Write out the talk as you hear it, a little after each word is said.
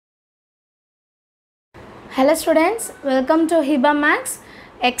Hello students, welcome to Hiba Max.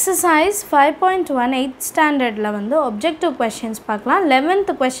 Exercise 5.18 standard la vandu objective questions paakalam.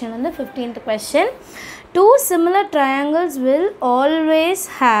 11th question and 15th question. Two similar triangles will always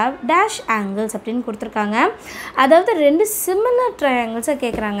have dash angles அப்படினு கொடுத்திருக்காங்க. அதாவது ரெண்டு similar triangles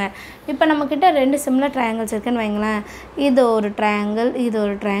கேக்குறாங்க. இப்போ நம்மகிட்ட ரெண்டு similar triangles இருக்குன்னு வைங்களேன். இது ஒரு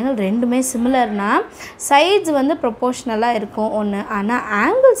triangle ரெண்டுமே similarனா sides வந்து proportional இருக்கும் ஒன்னு. ஆனா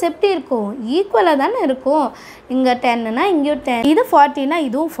angles எப்படி இருக்கும்? ஈக்குவலா தானே இருக்கும். இங்க 10 னா இங்க 10. இது 40 னா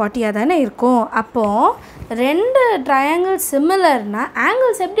இதுவும் 40 ஆ தானே இருக்கும். அப்போ ரெண்டு triangle similarனா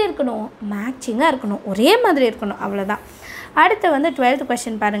angles எப்படி இருக்கணும்? மேட்சிங்கா இருக்கணும். ஒரே மாதிரி இருக்கணும் அவ்வளவுதான். அடுத்து வந்து 12th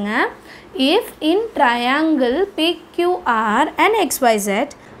question பாருங்க. If in triangle PQR and XYZ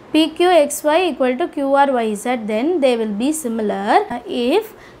PQXY equal to QRYZ, then they will be similar. If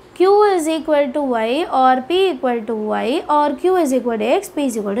Q is equal to Y or P equal to Y or Q is equal to X, P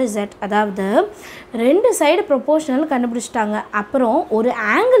is equal to Z. அதாவது ரெண்டு side proportional கண்டுபிடிச்சிட்டாங்க. அப்புறம் ஒரு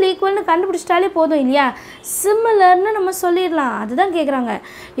angle ஈக்குவல்னு கண்டுபிடிச்சிட்டாலே போதும் இல்லையா? சிமிலர்னு நம்ம சொல்லிடலாம். அதுதான் கேட்குறாங்க.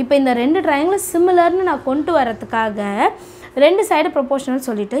 இப்போ இந்த ரெண்டு ட்ரையாங்கிள் சிமிலர்னு நான் கொண்டு வரதுக்காக ரெண்டு சைடு ப்ரொபோர்ஷனல்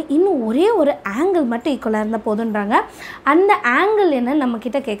சொல்லிவிட்டு இன்னும் ஒரே ஒரு ஆங்கிள் மட்டும் ஈக்குவலாக இருந்தால் போதுன்றாங்க. அந்த ஆங்கிள் என்ன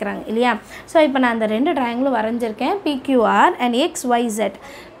நம்மக்கிட்ட கேட்குறாங்க இல்லையா? ஸோ இப்போ நான் அந்த ரெண்டு ட்ரையாங்கிளும் வரைஞ்சிருக்கேன். PQR and XYZ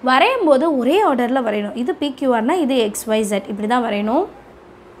வரையும் போது ஒரே ஆர்டரில் வரையணும். இது PQRனா இது XYZ இப்படி தான் வரையணும்.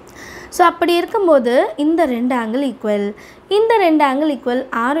 ஸோ அப்படி இருக்கும்போது இந்த ரெண்டு ஆங்கிள் ஈக்குவல், இந்த ரெண்டு ஆங்கிள் ஈக்குவல்,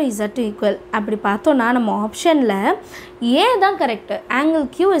 ஆரும் இசட்டும் ஈக்குவல். அப்படி பார்த்தோன்னா நம்ம ஆப்ஷனில் ஏ தான் correct. Angle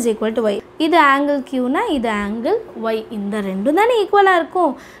Q is equal to Y. இது ஆங்கிள் Qனா இது ஆங்கிள் Y. இந்த ரெண்டும் தானே ஈக்குவலாக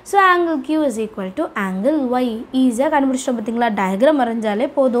இருக்கும். So angle Q is equal to angle Y. ஈஸியாக கண்டுபிடிச்சிட்டோம் பார்த்தீங்களா? டயக்ராம் வரைஞ்சாலே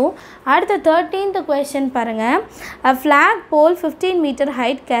போதும். அடுத்த 13th question பாருங்கள். A flag pole 15 meter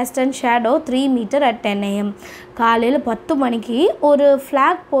height cast and shadow 3 meter at 10 AM. காலையில் 10 மணிக்கு ஒரு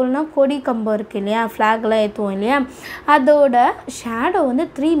ஃப்ளாக் போல்னால் கொடி கம்பம் இருக்குது இல்லையா? ஃப்ளாக்லாம் ஏற்றுவோம் இல்லையா? அதோட ஷேடோ வந்து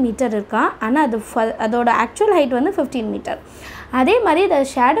 3 மீட்டர் இருக்கா. ஆனால் அதோட ஆக்சுவல் ஹைட் வந்து 15 மீட்டர். அதே மாதிரி இந்த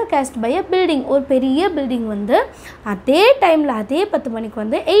shadow caste by a building, ஒரு பெரிய பில்டிங் வந்து அதே டைமில் அதே 10 மணிக்கு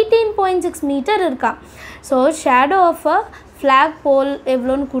வந்து 18.6 மீட்டர் இருக்கா. So shadow of a flag போல்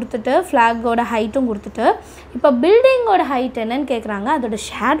எவ்வளோன்னு கொடுத்துட்டு ஃப்ளாகோட ஹைட்டும் கொடுத்துட்டு இப்போ பில்டிங்கோட ஹைட் என்னன்னு கேட்குறாங்க. அதோட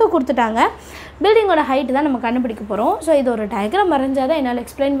ஷேடோ கொடுத்துட்டாங்க. பில்டிங்கோட ஹைட்டு தான் நம்ம கண்டுபிடிக்க போகிறோம். ஸோ இது ஒரு டயக்ராம் வரைஞ்சால் தான் என்னால்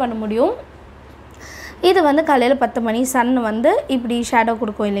எக்ஸ்பிளைன் பண்ண முடியும். இது வந்து காலையில் 10 மணி சன் வந்து இப்படி ஷேடோ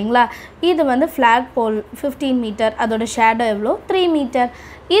கொடுக்கும் இல்லைங்களா? இது வந்து ஃப்ளாக் போல் 15 மீட்டர், அதோட ஷேடோ எவ்வளோ 3 மீட்டர்.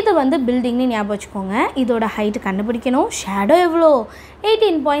 இது வந்து பில்டிங்னு ஞாபகம் வச்சுக்கோங்க. இதோட ஹைட்டு கண்டுபிடிக்கணும். ஷேடோ எவ்வளோ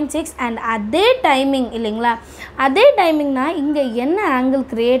 18.6 அண்ட் அதே டைமிங் இல்லைங்களா? அதே டைமிங்னா இங்கே என்ன ஆங்கிள்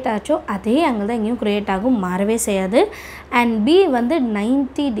க்ரியேட் ஆச்சோ அதே ஆங்கிள் தான் இங்கேயும் க்ரியேட் ஆகும், மாறவே செய்யாது. அண்ட் பி வந்து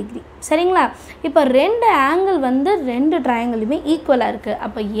 90 டிகிரி சரிங்களா? இப்போ ரெண்டு ஆங்கிள் வந்து ரெண்டு ட்ரையாங்கிளுமே ஈக்குவலாக இருக்குது.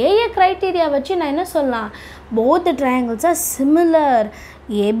 அப்போ ஏஏ க்ரைட்டீரியா வச்சு நான் என்ன சொல்லலாம்? Both triangles R similar.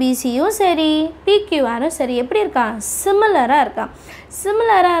 ஏபிசியும் சரி பிக்யூஆரும் சரி எப்படி இருக்கான்? சிமிலராக இருக்கான்.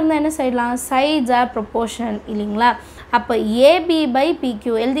 சிமிலராக இருந்தால் என்ன செய்யலாம்? சைட்ஸ் ஆர் ப்ரொபோர்ஷனல் இல்லைங்களா? அப்போ AB by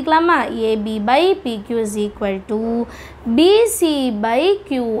பிக்யூ எழுதிக்கலாமா? AB by பிக்யூ is equal to PC by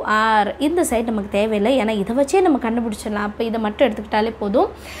QR. இந்த சைட் நமக்கு தேவையில்லை, ஏன்னா இதை வச்சே நம்ம கண்டுபிடிச்சிடலாம். அப்போ இதை மட்டும் எடுத்துக்கிட்டாலே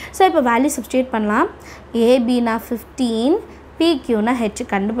போதும். ஸோ இப்போ வேல்யூ சப்ஸ்டியூட் பண்ணலாம். ஏபினா 15, பிக்யூனா ஹெச்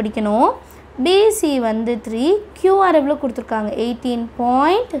கண்டுபிடிக்கணும். பிசி வந்து 3, கியூஆர் எவ்வளோ கொடுத்துருக்காங்க?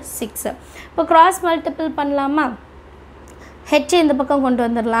 18.6. இப்போ கிராஸ் மல்டிபிள் பண்ணலாமா? ஹெச் இந்த பக்கம் கொண்டு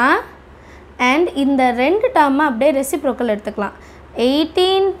வந்துடலாம். அண்ட் இந்த ரெண்டு டேர்மை அப்படியே ரெசிப்ரோக்கல் எடுத்துக்கலாம்.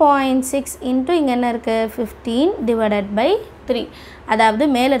 18.6 இன்ட்டு இங்கே என்ன இருக்குது? 15 டிவைடட் பை 3. அதாவது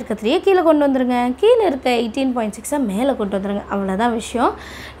மேலே இருக்க 3 கீழே கொண்டு வந்துடுங்க, கீழே இருக்க 18.6 மேலே கொண்டு வந்துடுங்க. அவ்வளோதான் விஷயம்.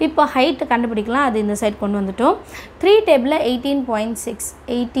 இப்போ ஹைட்டு கண்டுபிடிக்கலாம். அது இந்த சைட் கொண்டு வந்துட்டோம். 3 டேபிளில்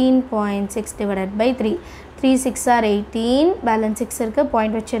 18.6 டிவைடட் பை 3. 3 6 ஆர் 18, பேலன்ஸ் 6 இருக்குது,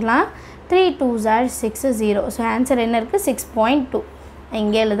 பாயிண்ட் வச்சிடலாம். 3 2s ஆர் 6 0. ஸோ ஆன்சர் என்ன இருக்குது? 6.2.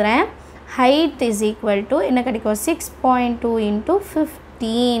 இங்கே எழுதுகிறேன். ஹைட் இஸ் ஈக்குவல் டு என்ன கிடைக்கும்? 6.2 இன்ட்டு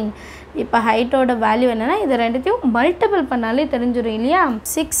 15. இப்போ ஹைட்டோட வேல்யூ என்னென்னா இது ரெண்டுத்தையும் மல்டிபிள் பண்ணாலே தெரிஞ்சிடும் இல்லையா?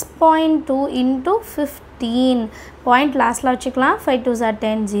 6.2 இன்ட்டு 15. பாயிண்ட் லாஸ்ட்டில் வச்சுக்கலாம். 5 2s R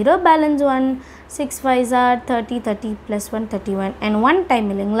 10 0, balance 1. 6 5s R 30, 30 + 1 31. And 1 time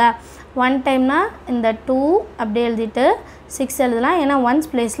இல்லைங்களா? 1 டைம்னா இந்த 2 அப்படியே எழுதிட்டு 6 எழுதலாம். ஏன்னா 1s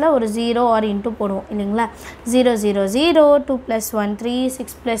பிளேஸில் ஒரு 0 ஆர் இன்ட்டு போடுவோம் இல்லைங்களா? 0 0 0, 2 + 1 3,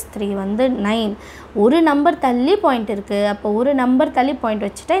 6 + 3 வந்து 9. ஒரு நம்பர் தள்ளி பாயிண்ட் இருக்குது. அப்போ ஒரு நம்பர் தள்ளி பாயிண்ட்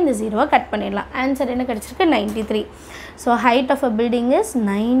வச்சுட்டா இந்த 0 கட் பண்ணிடலாம். ஆன்சர் என்ன கிடச்சிருக்கு? 93. So height of a building is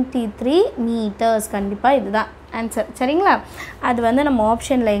 93 metres. கண்டிப்பாக இதுதான். ஆன்சர் சரிங்களா. அது வந்து நம்ம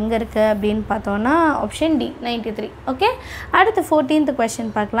ஆப்ஷனில் எங்கே இருக்குது அப்படின்னு பார்த்தோன்னா ஆப்ஷன் டி 93. ஓகே, அடுத்து 14th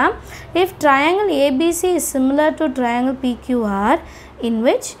கொஸ்டின் பார்க்கலாம். If triangle ABC is similar to triangle PQR in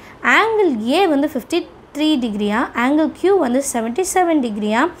which angle ஏ வந்து 53 டிகிரியா, ஆங்கிள் கியூ வந்து 77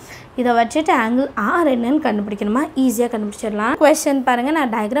 டிகிரியா, இதை வச்சுட்டு ஆங்கிள் ஆர் என்னன்னு கண்டுபிடிக்கணுமா? ஈஸியாக கண்டுபிடிச்சிடலாம். கொஸ்டின் பாருங்கள்,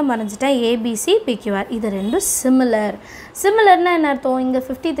 நான் டயக்ராம் வரைஞ்சிட்டேன். ஏபிசி பிக்யூஆர் இது ரெண்டும் சிமிலர்னால் என்ன அர்த்தம்? இங்கே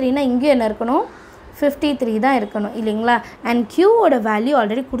 53னா இங்கேயும் என்ன இருக்கணும்? 53 தான் இருக்கணும் இல்லைங்களா. அண்ட் கியூவோட வேல்யூ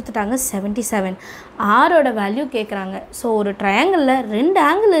ஆல்ரெடி கொடுத்துட்டாங்க 77, ஆரோட வேல்யூ கேட்குறாங்க. ஸோ ஒரு ட்ரையாங்கிளில் 2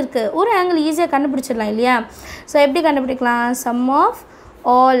 ஆங்கிள் இருக்குது, ஒரு ஆங்கிள் ஈஸியாக கண்டுபிடிச்சிடலாம் இல்லையா. ஸோ எப்படி கண்டுபிடிக்கலாம்? சம் ஆஃப்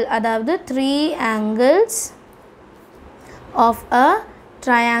ஆல், அதாவது 3 angles of a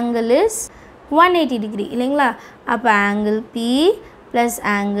triangle is 180 degree இல்லைங்களா. அப்போ angle P plus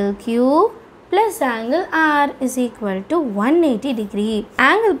angle Q plus angle R is equal to 180 degree.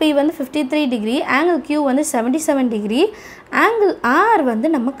 angle P வந்து 53 degree, angle Q வந்து 77 degree, angle R வந்து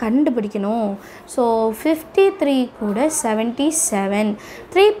நம்ம கண்டுபிடிக்கணும். ஸோ 53 கூட 77,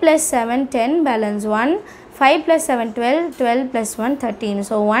 3 plus 7 10 balance 1, 5 plus 7 12, 12 plus 1 13.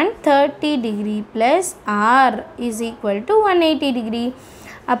 So 130 degree plus R is equal to 180 degree.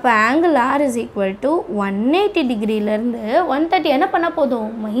 அப்போ angle R is equal to 180 டிகிரிலேருந்து 130 என்ன பண்ண போதும்?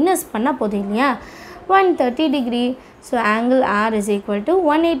 மைனஸ் பண்ண போதும் இல்லையா. 130 degree. So angle R is equal to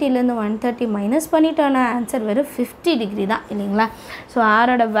 180லேருந்து 130 minus பண்ணிட்டோன்னா ஆன்சர் வெறும் 50 டிகிரி தான் இல்லைங்களா. ஸோ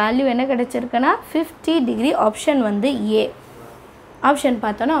ஆரோட வேல்யூ என்ன கிடச்சிருக்குன்னா 50 டிகிரி. ஆப்ஷன் வந்து ஏ. ஆப்ஷன்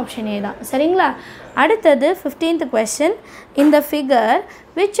பார்த்தோன்னா ஆப்ஷன் ஏ தான் சரிங்களா. அடுத்தது 15th கொஸ்டின். இந்த figure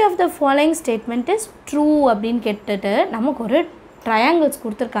which of the following statement is true அப்படின்னு கேட்டுட்டு நமக்கு ஒரு ட்ரையாங்கிள்ஸ்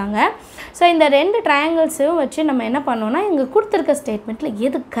கொடுத்துருக்காங்க. ஸோ இந்த 2 ட்ரையாங்கிள்ஸையும் வச்சு நம்ம என்ன பண்ணோன்னா இங்கே கொடுத்துருக்க ஸ்டேட்மெண்ட்டில்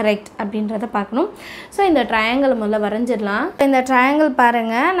எது கரெக்ட் அப்படின்றத பார்க்கணும். ஸோ இந்த ட்ரையாங்கிள் முதல்ல வரைஞ்சிடலாம். இந்த ட்ரையாங்கிள்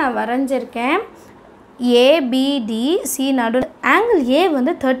பாருங்கள், நான் வரைஞ்சிருக்கேன். ஏபிடிசி நடு ஆங்கிள் ஏ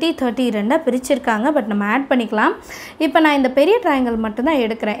வந்து 30 30 2 பிரிச்சிருக்காங்க. பட் நம்ம ஆட் பண்ணிக்கலாம். இப்போ நான் இந்த பெரிய ட்ரையாங்கிள் மட்டும்தான்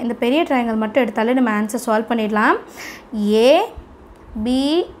எடுக்கிறேன். இந்த பெரிய ட்ரையாங்கிள் மட்டும் எடுத்தாலே நம்ம ஆன்சர் சால்வ் பண்ணிடலாம்.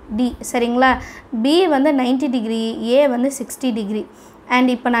 ஏபிடி சரிங்களா. பி வந்து 90 டிகிரி, ஏ வந்து 60 டிகிரி.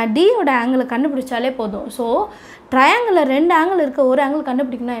 அண்ட் இப்போ நான் டியோட ஆங்கிளை கண்டுபிடிச்சாலே போதும். ஸோ ட்ரையாங்கிளில் 2 ஆங்கிள் இருக்க ஒரு ஆங்கிள்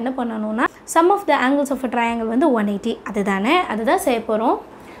கண்டுபிடிக்கணும். என்ன பண்ணணும்னா some of the angles of a triangle வந்து 180. அதுதான் செய்ய போகிறோம்.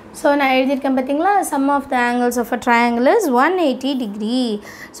 ஸோ நான் எழுதியிருக்கேன் பார்த்தீங்களா. Some of the angles of a triangle is 180 degree.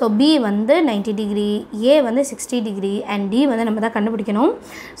 So B வந்து 90 டிகிரி, ஏ வந்து 60 டிகிரி, அண்ட் டி வந்து நம்ம தான் கண்டுபிடிக்கணும்.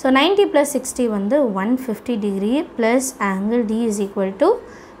 ஸோ 90 + 60 வந்து 150 degree plus angle D is equal to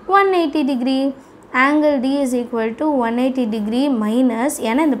 180 degree. angle D is equal to 180 degree minus,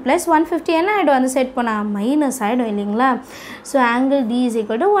 ஏன்னா இந்த plus 150 என்ன ஆகிடும் அந்த செட் பண்ணால் மைனஸ் ஆகிடும் இல்லைங்களா. So angle D is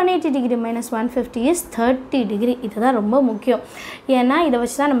equal to 180 degree minus 150 is 30 degree. இதுதான் ரொம்ப முக்கியம். ஏன்னா இதை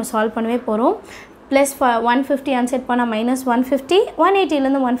வச்சு தான் நம்ம சால்வ் பண்ணவே போகிறோம். ப்ளஸ் 150 அன்செட் பண்ணால் மைனஸ் 150,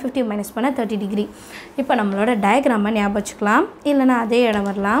 180லேருந்து 150 மைனஸ் பண்ணால் 30 டிகிரி. இப்போ நம்மளோட டயக்ராமை ஞாபகம் வச்சுக்கலாம், இல்லைனா அதே இடம்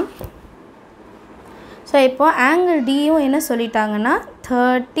வரலாம். ஸோ இப்போது ஆங்கிள் டியும் என்ன சொல்லிட்டாங்கன்னா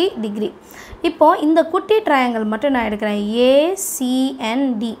 30 டிகிரி. இப்போது இந்த குட்டி ட்ரையாங்கிள் மட்டும் நான் எடுக்கிறேன்.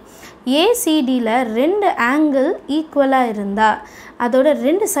 ஏசிஎன்டி. ஏசிடியில் 2 ஆங்கிள் ஈக்குவலாக இருந்தால் அதோட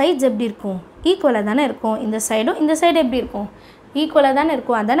 2 சைட்ஸ் எப்படி இருக்கும்? ஈக்குவலாக தானே இருக்கும். இந்த சைடும் இந்த சைடு எப்படி இருக்கும்? ஈக்குவலாக தானே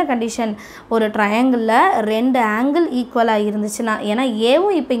இருக்கும். அதான கண்டிஷன். ஒரு ட்ரையாங்கிளில் 2 ஆங்கிள் ஈக்குவலாக இருந்துச்சுன்னா, ஏன்னா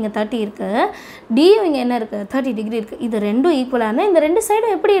ஏவும் இப்போ இங்கே 30 இருக்குது, டியும் இங்கே என்ன இருக்குது 30 டிகிரி இருக்குது. இது ரெண்டும் ஈக்குவலான இந்த 2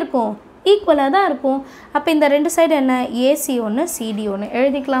 சைடும் எப்படி இருக்கும்? ஈக்குவலாக தான் இருக்கும். அப்போ இந்த 2 சைடு என்ன? ஏசி ஒன்று சிடி ஒன்று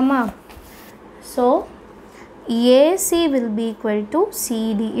எழுதிக்கலாமா? So AC will be equal to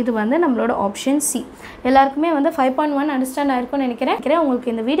CD. இது வந்து நம்மளோட ஆப்ஷன் சி. எல்லாருக்குமே வந்து 5.1 அண்டர்ஸ்டாண்ட் ஆகிருக்கும்னு நினைக்கிறேன்.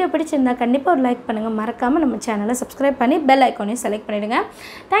 உங்களுக்கு இந்த வீடியோ பிடிச்சிருந்தா கண்டிப்பாக ஒரு லைக் பண்ணுங்கள். மறக்காமல் நம்ம சேனலை சப்ஸ்கிரைப் பண்ணி பெல் ஐக்கானையும் செலக்ட் பண்ணிவிடுங்க.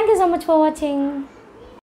 தேங்க்யூ ஸோ மச் ஃபார் வாட்சிங்.